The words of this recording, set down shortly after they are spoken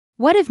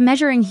What if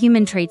measuring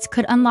human traits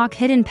could unlock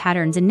hidden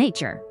patterns in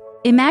nature?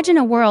 Imagine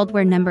a world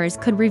where numbers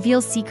could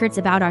reveal secrets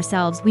about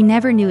ourselves we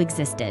never knew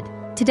existed.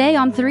 Today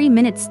on 3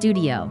 Minute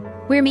Studio,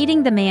 we're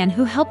meeting the man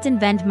who helped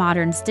invent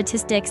modern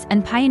statistics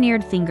and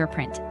pioneered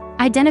fingerprint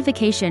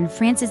identification,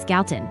 Francis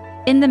Galton.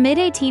 In the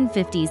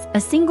mid-1850s,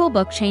 a single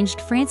book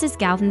changed Francis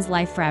Galton's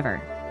life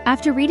forever.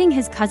 After reading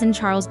his cousin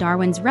Charles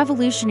Darwin's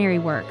revolutionary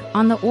work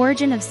on the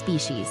origin of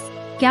species,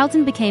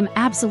 Galton became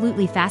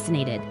absolutely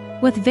fascinated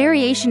with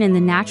variation in the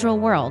natural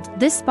world.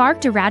 This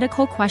sparked a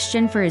radical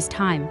question for his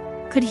time.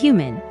 Could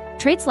human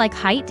traits like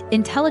height,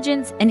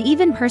 intelligence, and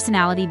even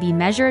personality be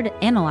measured,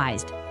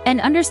 analyzed,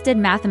 and understood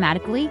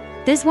mathematically?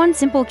 This one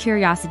simple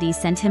curiosity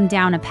sent him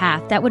down a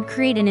path that would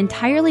create an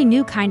entirely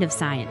new kind of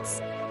science.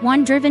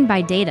 One driven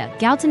by data,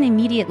 Galton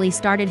immediately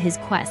started his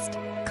quest,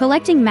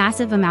 collecting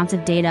massive amounts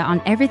of data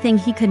on everything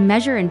he could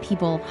measure in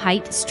people: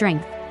 height,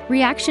 strength,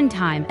 reaction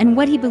time, and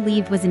what he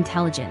believed was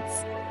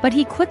intelligence. But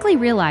he quickly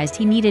realized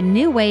he needed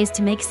new ways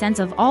to make sense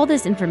of all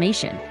this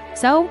information.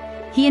 So,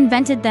 he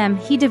invented them.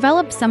 He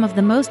developed some of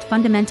the most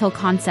fundamental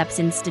concepts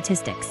in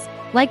statistics,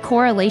 like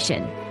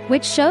correlation,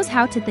 which shows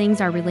how two things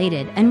are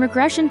related, and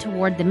regression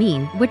toward the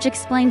mean, which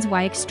explains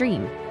why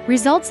extreme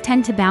results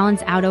tend to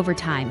balance out over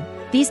time.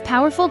 These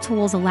powerful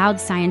tools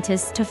allowed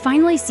scientists to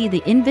finally see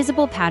the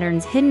invisible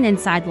patterns hidden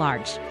inside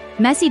large,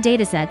 messy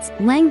datasets,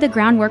 laying the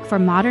groundwork for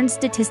modern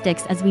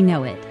statistics as we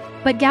know it.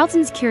 But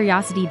Galton's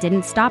curiosity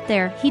didn't stop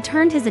there. He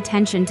turned his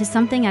attention to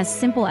something as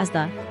simple as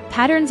the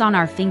patterns on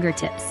our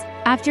fingertips.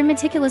 After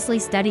meticulously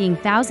studying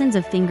thousands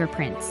of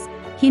fingerprints,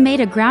 he made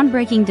a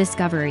groundbreaking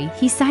discovery.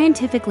 He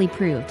scientifically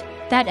proved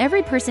that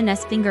every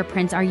person's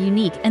fingerprints are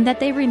unique and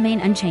that they remain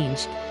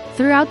unchanged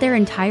throughout their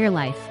entire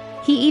life.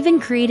 He even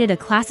created a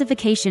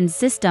classification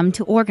system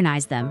to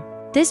organize them.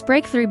 This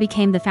breakthrough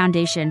became the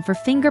foundation for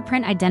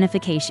fingerprint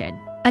identification,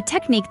 a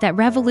technique that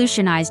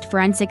revolutionized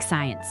forensic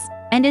science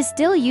and is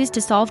still used to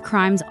solve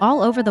crimes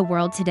all over the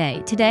world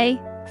today. Today,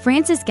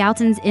 Francis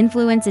Galton's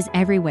influence is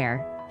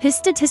everywhere. His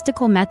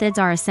statistical methods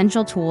are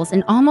essential tools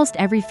in almost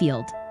every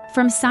field,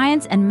 from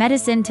science and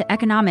medicine to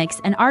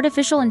economics and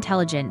artificial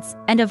intelligence.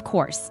 And of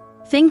course,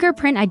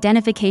 fingerprint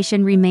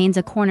identification remains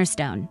a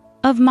cornerstone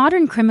of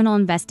modern criminal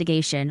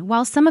investigation.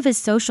 While some of his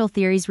social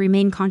theories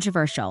remain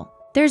controversial,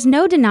 there's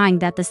no denying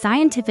that the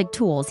scientific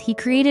tools he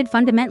created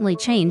fundamentally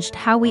changed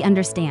how we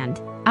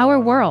understand our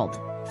world.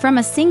 From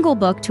a single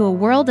book to a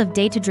world of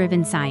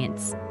data-driven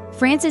science,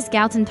 Francis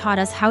Galton taught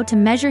us how to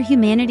measure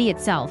humanity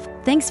itself.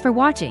 Thanks for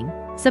watching.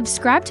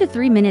 Subscribe to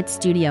 3 Minute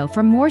Studio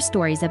for more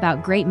stories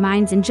about great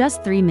minds in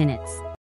just 3 minutes.